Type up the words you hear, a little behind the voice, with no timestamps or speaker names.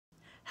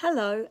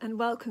Hello and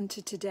welcome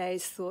to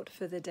today's Thought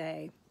for the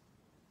Day.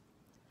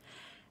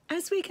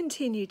 As we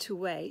continue to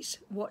wait,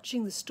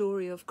 watching the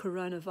story of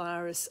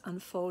coronavirus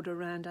unfold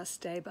around us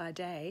day by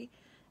day,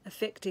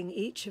 affecting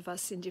each of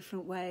us in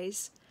different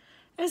ways,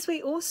 as we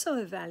also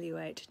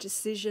evaluate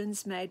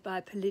decisions made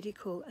by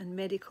political and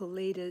medical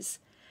leaders,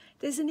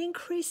 there's an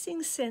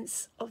increasing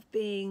sense of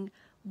being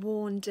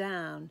worn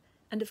down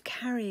and of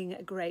carrying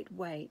a great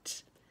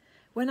weight.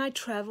 When I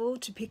travel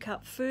to pick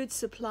up food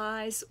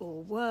supplies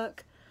or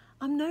work,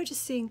 I'm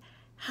noticing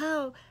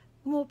how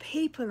more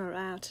people are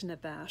out and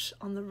about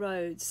on the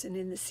roads and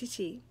in the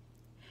city.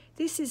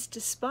 This is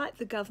despite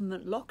the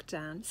government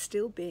lockdown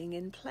still being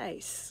in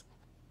place.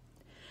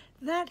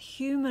 That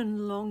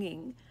human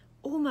longing,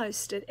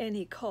 almost at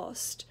any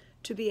cost,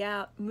 to be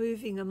out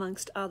moving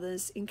amongst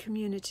others in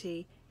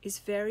community is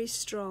very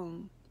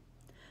strong.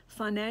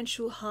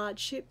 Financial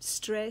hardship,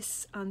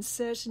 stress,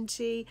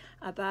 uncertainty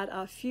about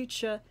our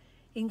future,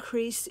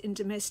 increase in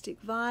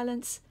domestic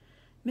violence,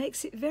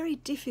 makes it very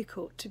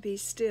difficult to be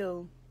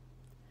still.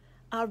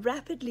 Our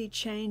rapidly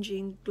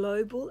changing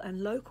global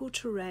and local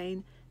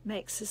terrain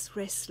makes us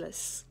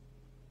restless.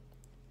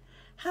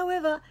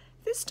 However,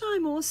 this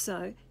time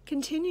also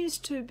continues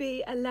to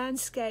be a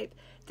landscape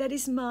that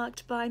is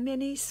marked by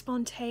many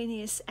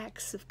spontaneous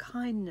acts of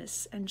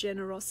kindness and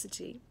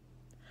generosity.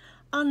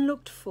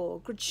 Unlooked for,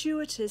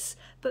 gratuitous,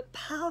 but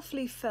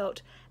powerfully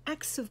felt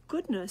acts of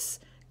goodness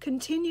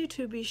continue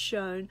to be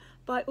shown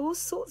by all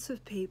sorts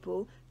of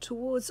people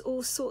towards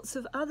all sorts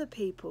of other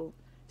people,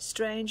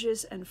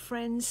 strangers and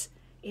friends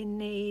in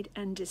need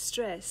and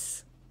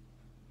distress.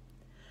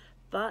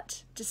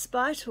 But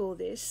despite all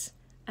this,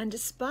 and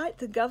despite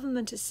the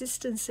government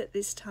assistance at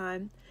this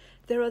time,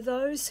 there are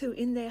those who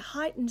in their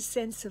heightened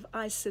sense of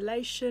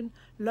isolation,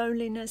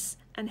 loneliness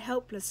and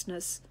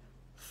helplessness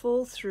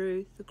fall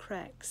through the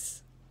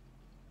cracks.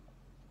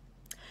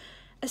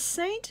 A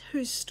saint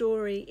whose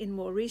story in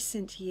more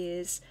recent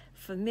years,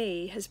 for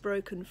me, has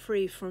broken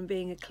free from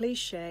being a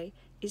cliché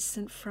is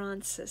St.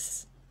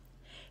 Francis.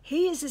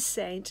 He is a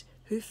saint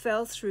who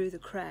fell through the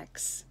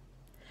cracks,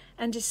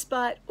 and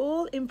despite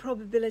all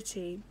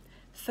improbability,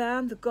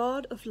 found the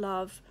God of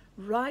love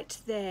right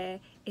there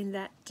in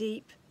that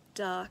deep,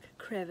 dark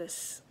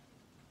crevice.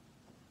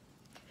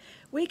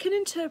 We can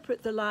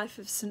interpret the life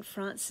of St.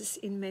 Francis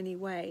in many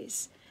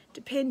ways,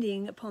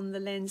 depending upon the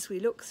lens we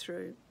look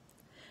through.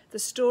 The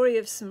story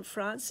of St.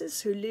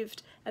 Francis, who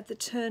lived at the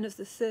turn of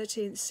the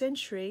 13th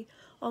century,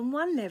 on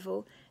one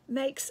level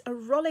makes a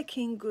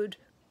rollicking good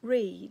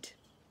read.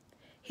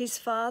 His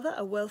father,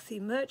 a wealthy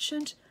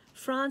merchant,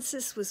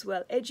 Francis was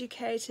well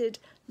educated,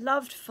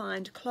 loved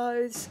fine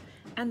clothes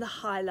and the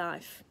high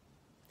life.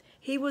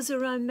 He was a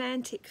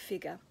romantic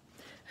figure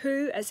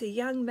who, as a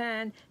young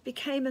man,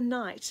 became a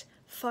knight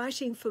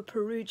fighting for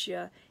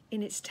Perugia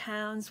in its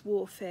town's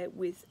warfare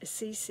with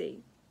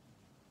Assisi.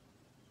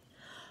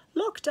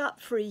 Locked up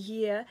for a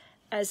year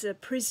as a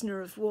prisoner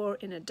of war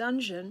in a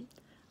dungeon,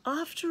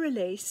 after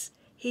release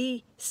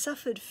he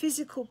suffered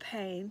physical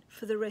pain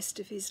for the rest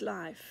of his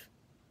life.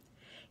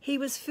 He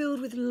was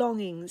filled with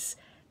longings,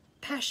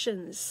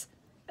 passions,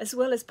 as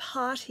well as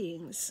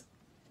partyings.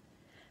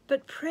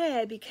 But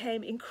prayer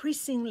became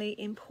increasingly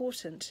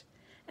important,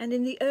 and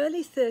in the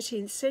early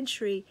 13th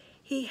century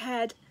he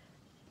had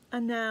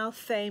a now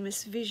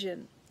famous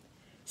vision.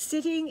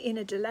 Sitting in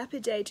a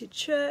dilapidated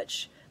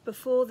church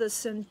before the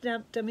San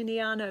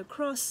Damiano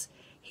cross,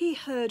 he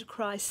heard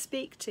Christ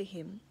speak to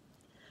him,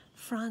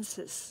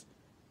 "Francis,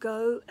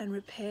 go and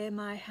repair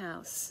my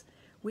house,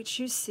 which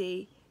you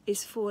see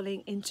is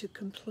falling into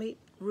complete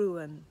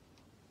ruin."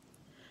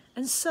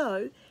 And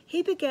so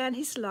he began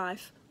his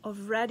life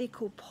of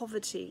radical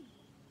poverty,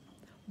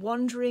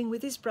 wandering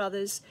with his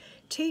brothers,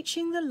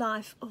 teaching the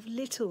life of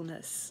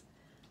littleness,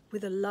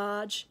 with a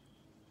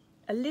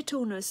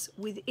littleness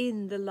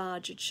within the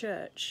larger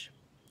church.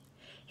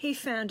 He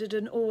founded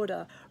an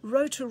order,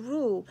 wrote a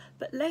rule,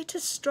 but later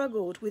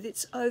struggled with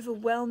its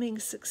overwhelming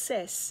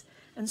success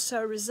and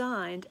so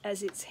resigned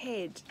as its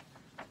head.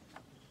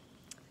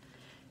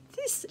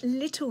 This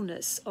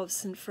littleness of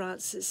St.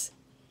 Francis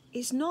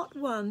is not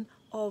one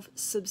of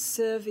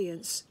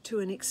subservience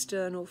to an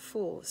external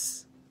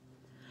force.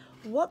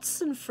 What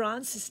St.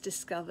 Francis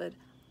discovered,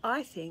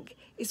 I think,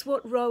 is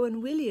what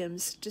Rowan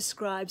Williams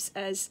describes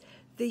as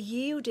the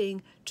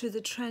yielding to the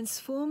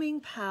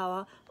transforming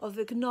power of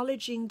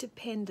acknowledging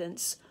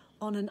dependence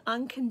on an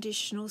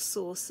unconditional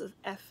source of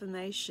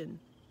affirmation.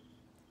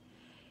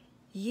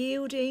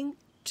 Yielding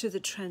to the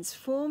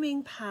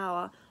transforming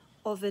power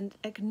of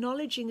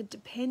acknowledging a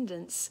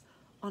dependence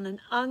on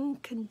an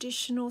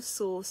unconditional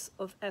source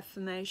of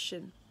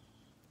affirmation.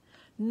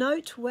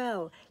 Note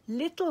well,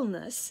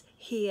 littleness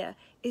here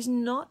is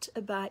not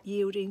about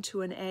yielding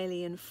to an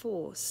alien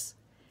force.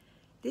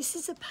 This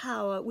is a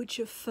power which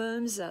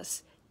affirms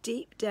us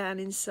deep down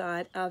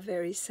inside our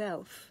very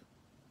self.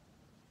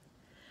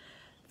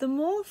 The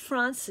more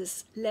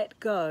Francis let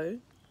go,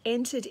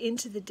 entered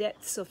into the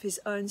depths of his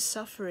own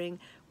suffering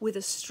with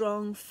a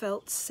strong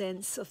felt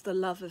sense of the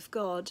love of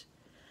God,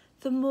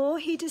 the more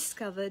he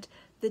discovered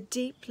the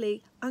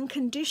deeply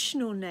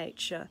unconditional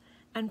nature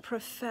and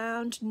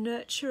profound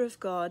nurture of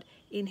God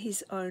in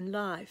his own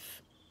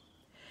life.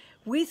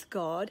 With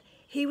God,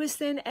 he was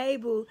then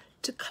able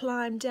to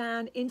climb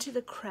down into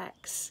the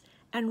cracks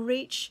and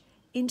reach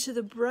into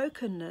the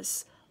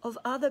brokenness of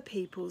other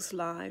people's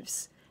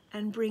lives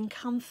and bring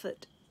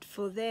comfort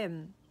for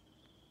them.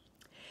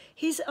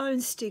 His own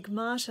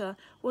stigmata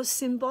was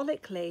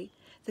symbolically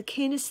the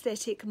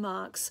kinesthetic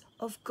marks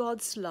of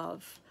God's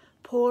love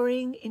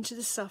pouring into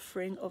the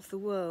suffering of the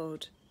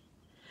world.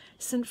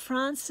 St.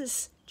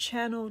 Francis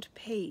channeled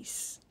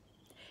peace.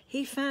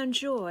 He found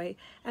joy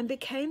and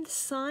became the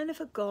sign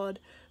of a God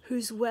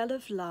whose well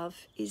of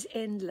love is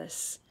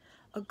endless,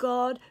 a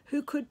God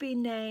who could be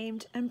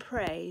named and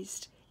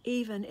praised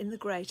even in the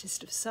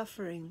greatest of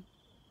suffering.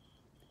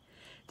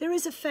 There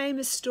is a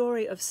famous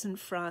story of St.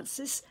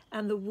 Francis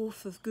and the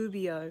wolf of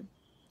Gubbio.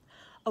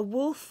 A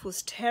wolf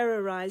was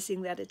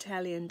terrorizing that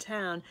Italian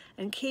town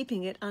and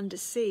keeping it under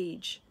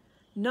siege.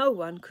 No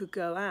one could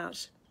go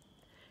out.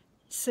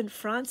 St.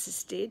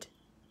 Francis did.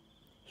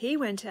 He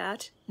went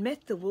out,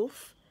 met the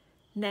wolf,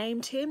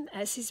 named him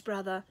as his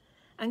brother,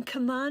 and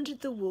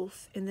commanded the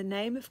wolf in the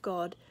name of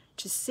God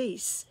to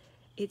cease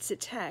its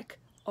attack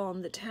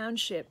on the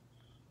township.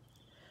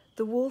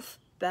 The wolf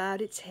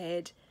bowed its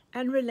head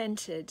and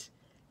relented,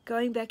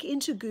 going back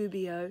into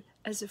Gubbio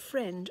as a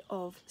friend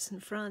of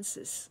St.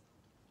 Francis.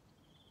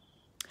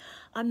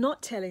 I'm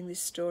not telling this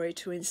story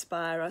to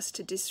inspire us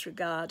to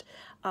disregard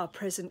our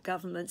present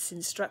government's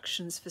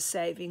instructions for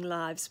saving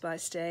lives by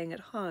staying at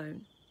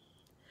home.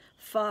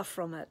 Far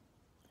from it.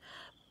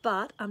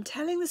 But I'm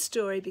telling the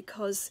story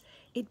because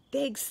it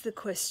begs the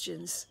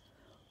questions.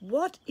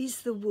 What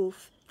is the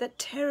wolf that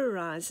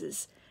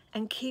terrorizes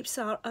and keeps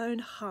our own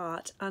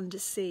heart under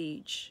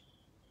siege?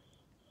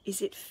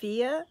 Is it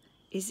fear?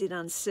 Is it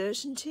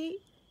uncertainty?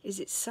 Is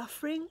it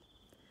suffering?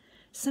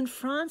 St.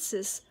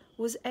 Francis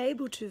was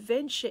able to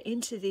venture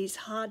into these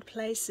hard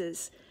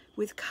places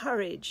with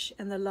courage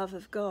and the love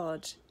of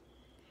God.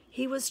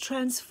 He was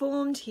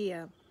transformed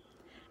here,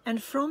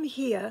 and from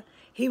here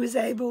he was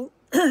able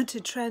to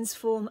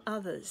transform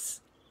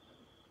others.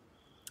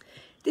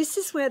 This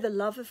is where the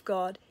love of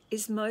God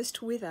is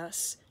most with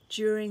us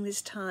during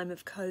this time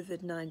of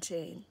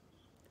COVID-19,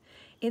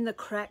 in the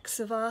cracks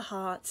of our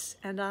hearts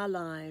and our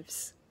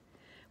lives,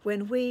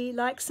 when we,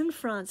 like St.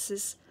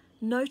 Francis,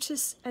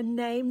 notice and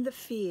name the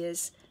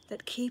fears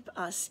that keep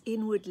us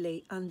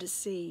inwardly under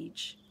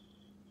siege.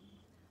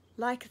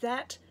 Like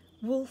that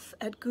wolf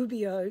at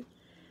Gubbio,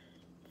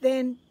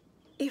 then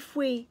if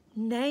we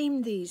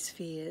name these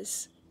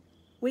fears,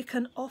 we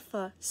can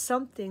offer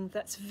something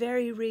that's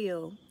very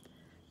real,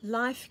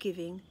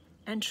 life-giving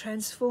and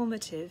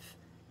transformative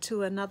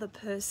to another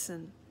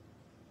person,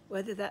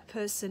 whether that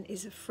person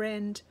is a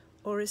friend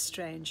or a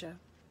stranger.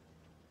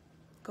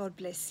 God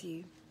bless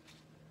you.